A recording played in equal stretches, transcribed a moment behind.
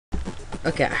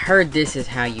Okay, I heard this is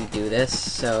how you do this,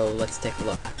 so let's take a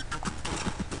look.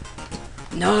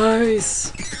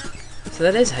 Nice! So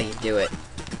that is how you do it.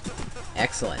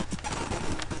 Excellent.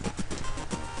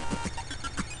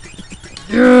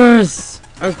 Yes!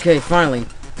 Okay, finally.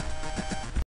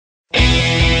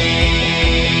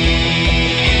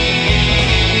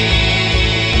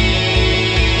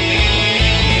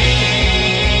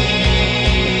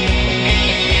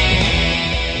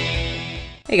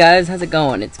 Hey guys, how's it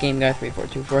going? It's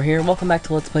GameGuy3424 here. Welcome back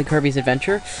to Let's Play Kirby's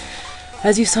Adventure.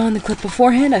 As you saw in the clip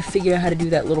beforehand, I figured out how to do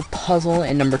that little puzzle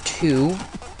in number 2.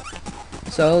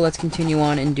 So let's continue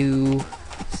on and do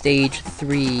stage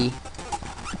 3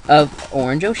 of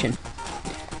Orange Ocean.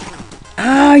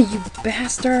 Ah, you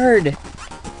bastard!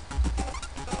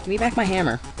 Give me back my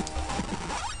hammer.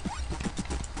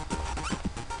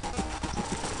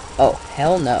 Oh,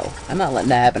 hell no. I'm not letting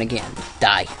that happen again.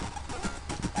 Die.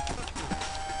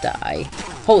 Die.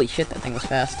 Holy shit, that thing was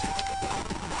fast.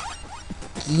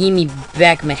 Give me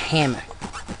back my hammer.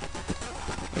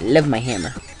 I love my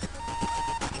hammer.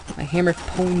 My hammer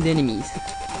pwned enemies.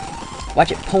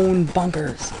 Watch it pwn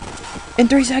bunkers. In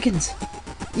 3 seconds.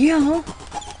 Yeah.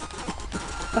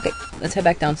 Okay, let's head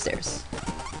back downstairs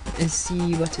and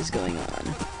see what is going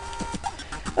on.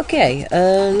 Okay,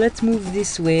 let's move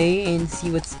this way and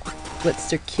see what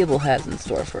Sir Kibble has in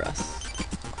store for us.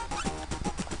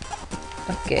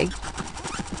 Okay.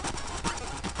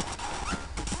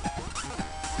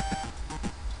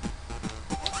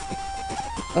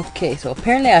 Okay, so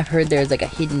apparently I've heard there's like a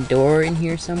hidden door in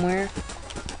here somewhere.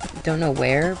 Don't know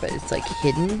where, but it's like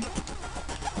hidden.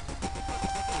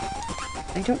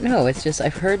 I don't know, it's just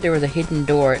I've heard there was a hidden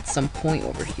door at some point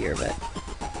over here, but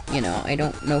you know, I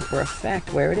don't know for a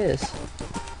fact where it is.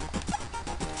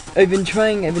 I've been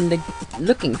like,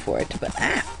 looking for it, but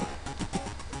ah!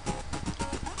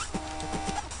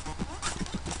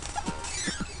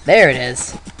 There it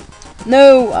is.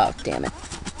 No! Oh, damn it.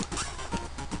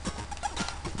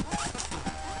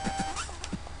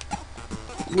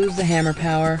 Lose the hammer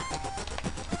power.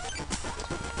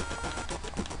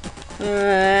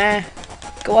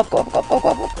 Go up, go up, go up, go up, go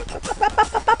up, go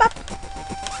up.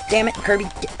 Damn it, Kirby,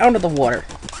 get out of the water.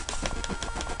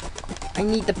 I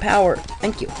need the power.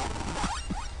 Thank you.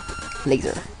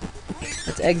 Laser.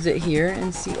 Let's exit here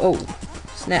and see. Oh,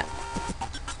 snap.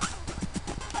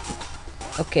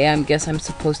 Okay, I guess I'm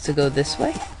supposed to go this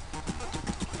way?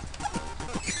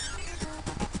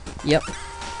 Yep.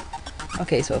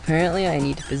 Okay, so apparently I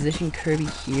need to position Kirby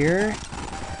here,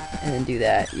 and then do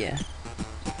that, yeah.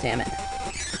 Damn it.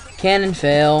 Cannon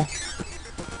fail.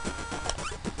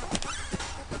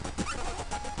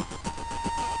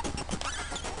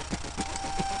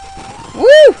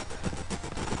 Woo!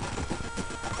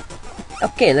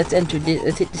 Okay, let's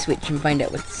hit the switch and find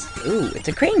out what's... Ooh, it's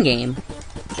a crane game.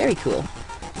 Very cool.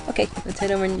 Okay, let's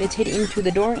head over and let's head into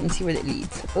the door and see where that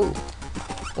leads. Oh,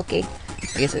 okay.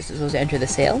 I guess I'm supposed to enter the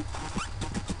sail.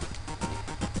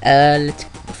 Let's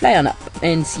fly on up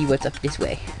and see what's up this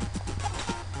way.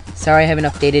 Sorry I haven't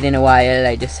updated in a while,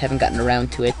 I just haven't gotten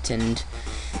around to it, and,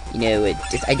 you know, I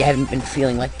haven't been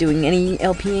feeling like doing any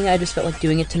LPing, I just felt like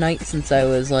doing it tonight, since I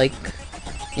was, like,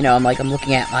 you know, I'm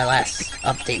looking at my last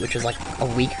update, which was, like, a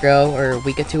week ago, or a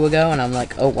week or two ago, and I'm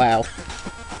like, oh, wow.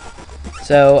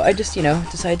 So, I just, you know,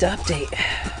 decided to update.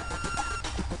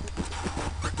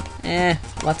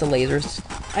 Lots of lasers.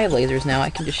 I have lasers now,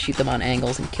 I can just shoot them on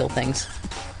angles and kill things.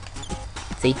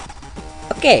 See?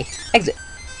 Okay, exit.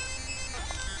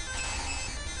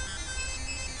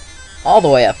 All the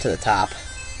way up to the top.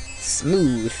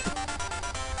 Smooth.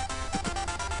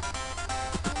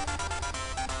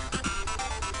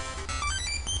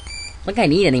 Like I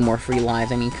need any more free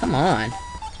lives, I mean, come on. I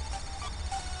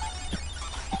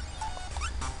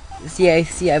will see.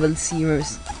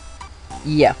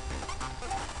 Yeah.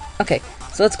 Okay,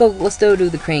 so let's go do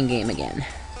the crane game again.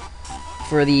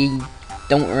 For the...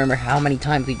 Don't remember how many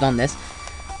times we've done this,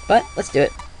 but let's do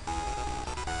it.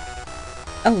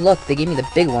 Oh look, they gave me the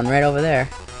big one right over there.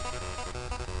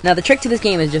 Now the trick to this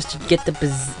game is just to get the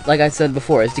like I said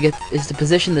before, is to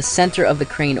position the center of the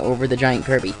crane over the giant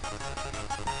Kirby.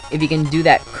 If you can do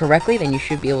that correctly, then you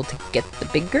should be able to get the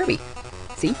big Kirby.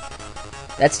 See?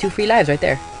 That's 2 free lives right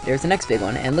there. There's the next big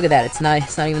one, and look at that, it's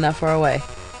not even that far away.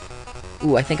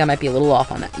 Ooh, I think I might be a little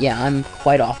off on that. Yeah, I'm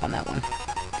quite off on that one.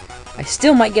 I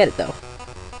still might get it though.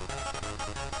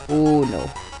 Oh no.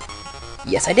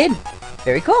 Yes, I did.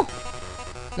 Very cool.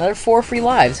 Another 4 free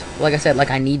lives. Like I said,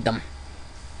 like I need them.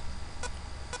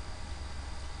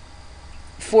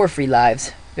 4 free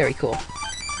lives. Very cool.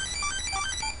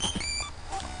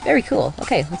 Very cool.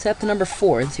 Okay, let's head up to number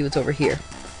 4 and see what's over here.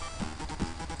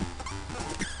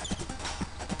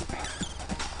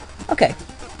 Okay.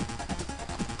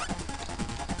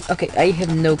 Okay, I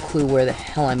have no clue where the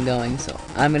hell I'm going, so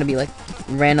I'm gonna be, like,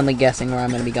 randomly guessing where I'm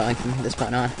gonna be going from this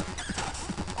point on.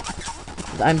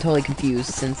 I'm totally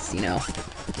confused since, you know,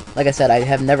 like I said, I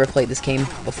have never played this game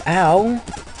before. Ow!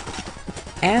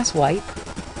 Asswipe.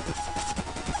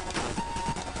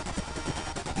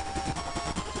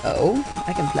 Oh,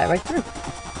 I can fly right through.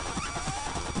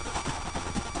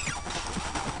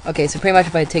 Okay, so pretty much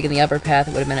if I had taken the upper path,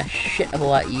 it would have been a shit of a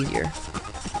lot easier.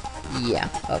 Yeah,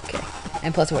 okay.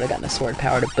 And plus I would have gotten a sword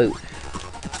power to boot.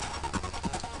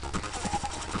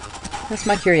 That's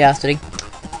my curiosity.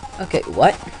 Okay,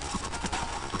 what?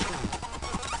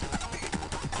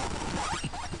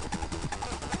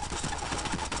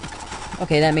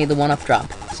 Okay, that made the 1-up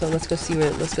drop. So let's go see where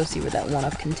that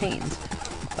 1-up contains.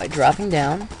 By dropping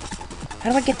down.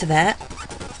 How do I get to that?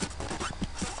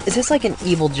 Is this like an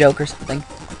evil joke or something?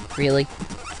 Really?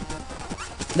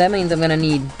 That means I'm gonna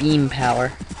need beam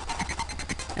power.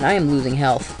 And I am losing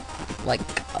health. Like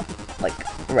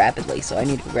rapidly, so I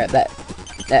need to grab that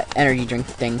energy drink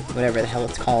thing, whatever the hell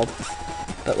it's called.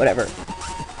 But whatever.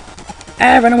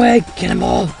 Ah, run away!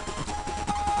 Cannonball!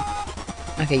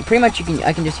 Okay, pretty much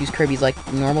I can just use Kirby's like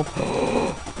normal.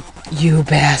 You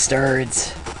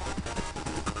bastards!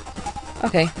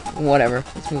 Okay, whatever.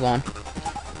 Let's move on.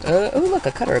 Oh look,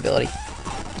 a cutter ability.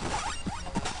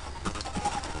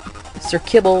 Sir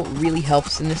Kibble really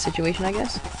helps in this situation, I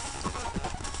guess.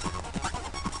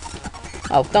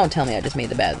 Oh, don't tell me I just made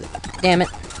the bad. Damn it.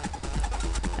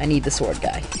 I need the sword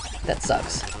guy. That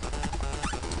sucks.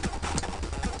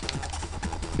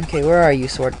 Okay, where are you,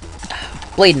 sword?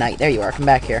 Blade Knight, there you are. Come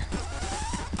back here.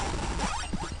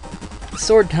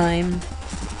 Sword time.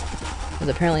 Because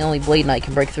apparently only Blade Knight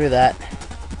can break through that.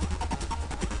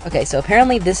 Okay, so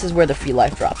apparently this is where the free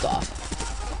life dropped off.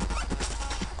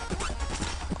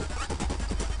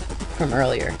 From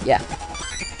earlier, yeah.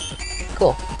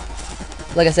 Cool.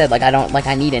 Like I said, like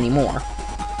I need any more.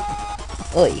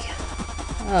 Oy.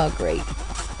 Oh, great.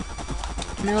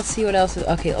 Now let's see what else is...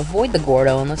 Okay, avoid the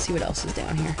Gordo, and let's see what else is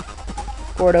down here.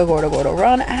 Gordo, Gordo, Gordo,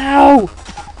 run! Ow!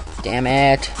 Damn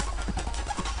it.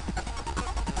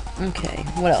 Okay,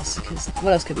 what else?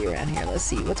 What else could be around here? Let's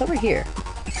see. What's over here?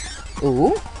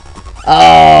 Ooh.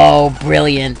 Oh,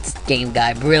 brilliant, game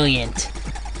guy, brilliant.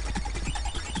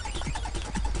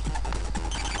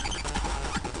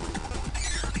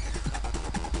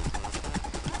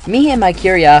 Me and my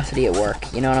curiosity at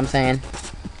work, you know what I'm saying?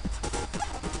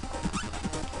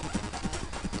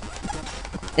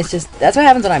 It's just, that's what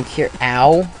happens when I'm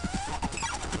Ow.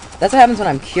 That's what happens when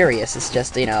I'm curious. It's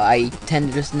just, you know, I tend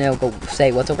to just, you know, go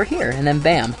say what's over here, and then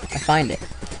bam, I find it.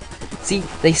 See,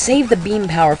 they save the beam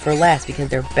power for last because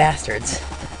they're bastards.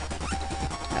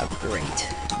 Oh, great.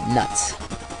 Nuts.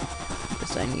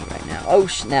 That's what I need right now. Oh,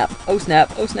 snap. Oh,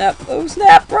 snap. Oh, snap. Oh,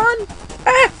 snap. Run!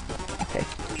 Ah! Okay.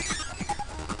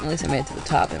 At least I made it to the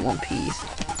top in one piece.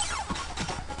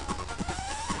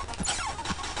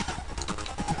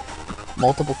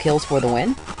 Multiple kills for the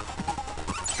win.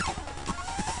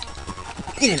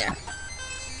 Get in there.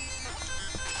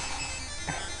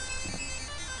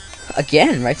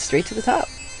 Again, right straight to the top.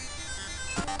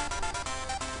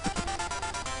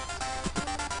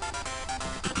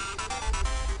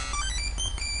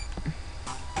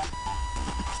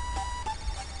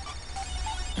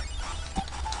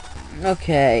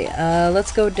 Okay,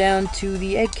 let's go down to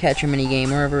the egg catcher minigame,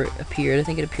 wherever it appeared. I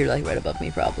think it appeared like right above me,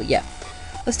 probably. Yeah.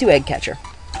 Let's do egg catcher.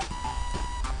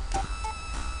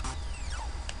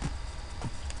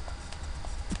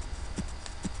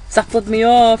 Stop flipping me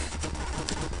off!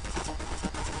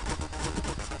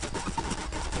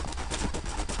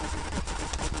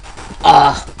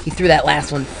 Ah, he threw that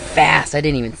last one fast. I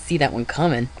didn't even see that one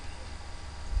coming.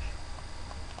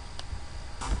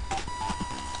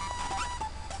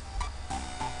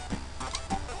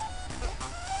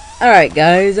 Alright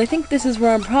guys, I think this is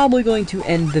where I'm probably going to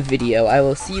end the video. I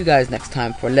will see you guys next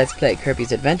time for Let's Play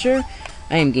Kirby's Adventure.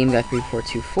 I am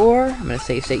GameGuy3424. I'm going to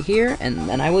save state here, and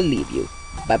then I will leave you.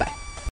 Bye-bye.